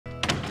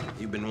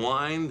You've been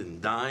wined and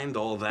dined,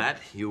 all that.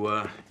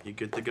 You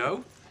good to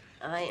go?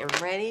 I am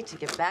ready to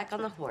get back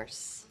on the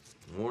horse.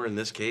 Or in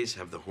this case,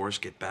 have the horse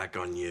get back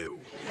on you.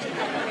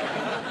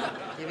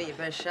 Give it your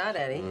best shot,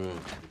 Eddie.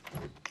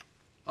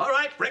 All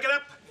right, break it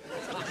up.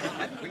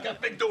 We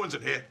got big doings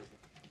in here.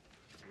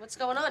 What's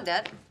going on,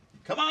 Dad?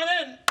 Come on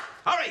in.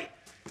 Hurry.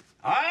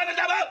 On the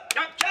double.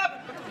 Chop,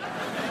 chop.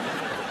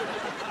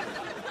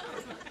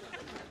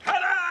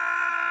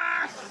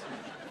 Hadas!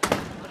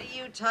 What are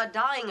you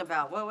dying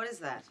about? What is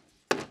that?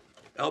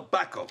 El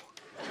Backo.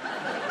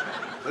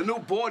 The new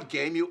board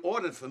game you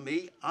ordered for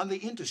me on the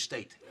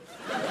interstate.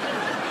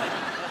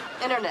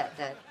 Internet,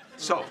 Dad.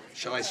 So,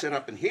 shall I sit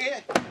up in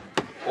here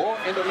or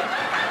in the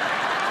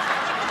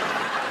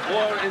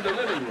or in the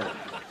living room?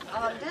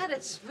 Dad,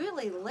 it's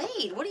really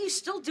late. What are you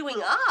still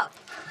doing up?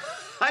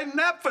 I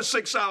napped for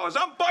 6 hours.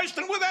 I'm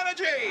bursting with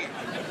energy.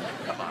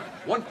 Come on,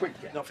 one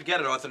quick guess. No, forget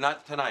it, Arthur.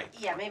 Not tonight.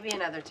 Yeah, maybe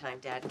another time,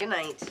 Dad. Good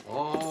night.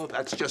 Oh,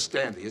 that's just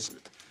dandy, isn't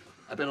it?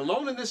 I've been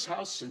alone in this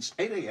house since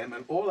 8 a.m.,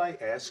 and all I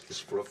ask is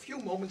for a few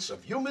moments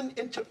of human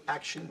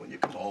interaction when you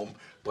come home.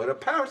 But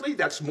apparently,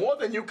 that's more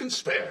than you can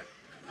spare.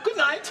 Good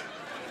night.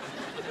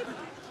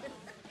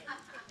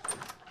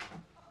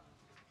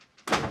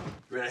 You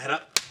ready to head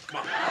up? Come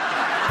on.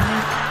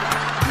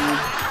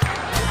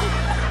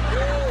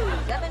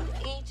 7,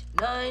 8,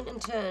 9,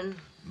 and 10.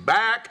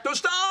 Back to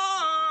start.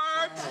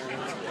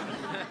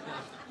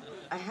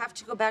 I have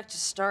to go back to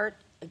start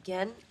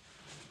again?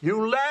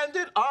 You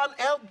landed on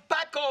El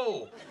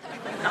Backo.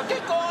 Now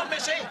get going,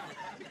 Missy.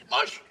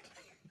 Mush.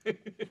 8,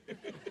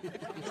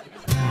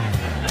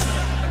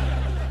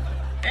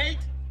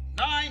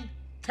 9,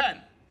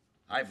 10.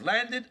 I've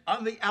landed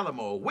on the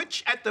Alamo,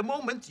 which at the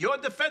moment you're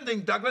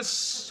defending,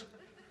 Douglas.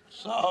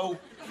 So,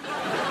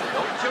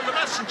 don't kill the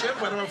messenger,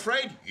 but I'm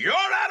afraid you're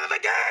out of the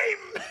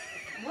game.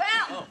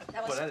 Well,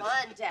 that was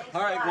fun, Dad.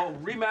 All right, well,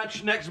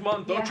 rematch next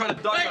month. Don't try to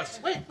duck us.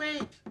 Wait.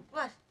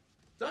 What?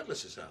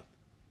 Douglas is out.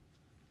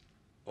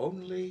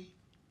 Only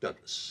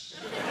Douglas.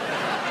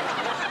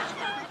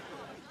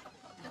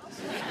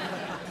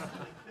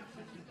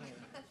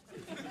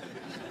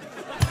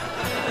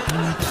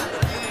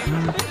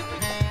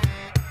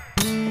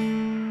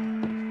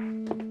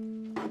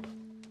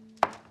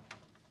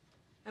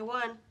 I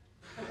won.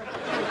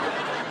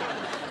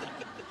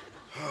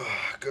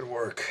 Good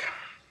work.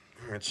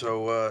 All right,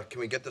 so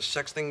can we get the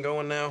sex thing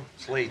going now?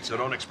 It's late, so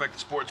don't expect the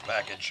sports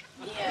package.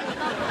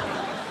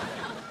 Yeah.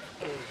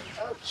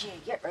 Okay,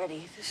 get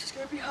ready. This is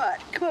gonna be hot.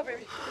 Come on,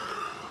 baby.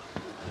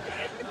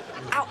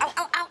 Ow, ow,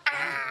 ow, ow,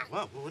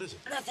 ah! What is it?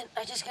 Nothing.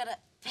 I just got a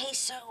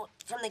peso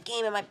from the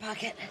game in my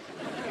pocket.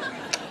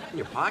 In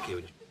your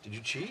pocket? Did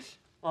you cheat?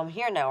 Well, I'm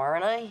here now,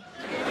 aren't I?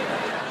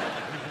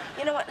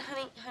 You know what,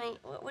 honey,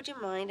 would you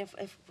mind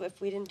if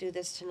we didn't do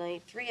this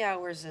tonight? 3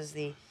 hours as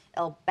the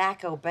El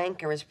Backo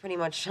banker has pretty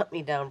much shut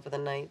me down for the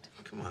night.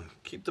 Come on,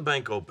 keep the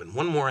bank open.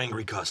 One more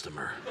angry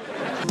customer.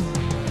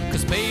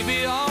 'Cause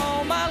baby,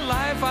 all my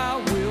life I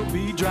will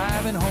be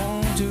driving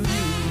home to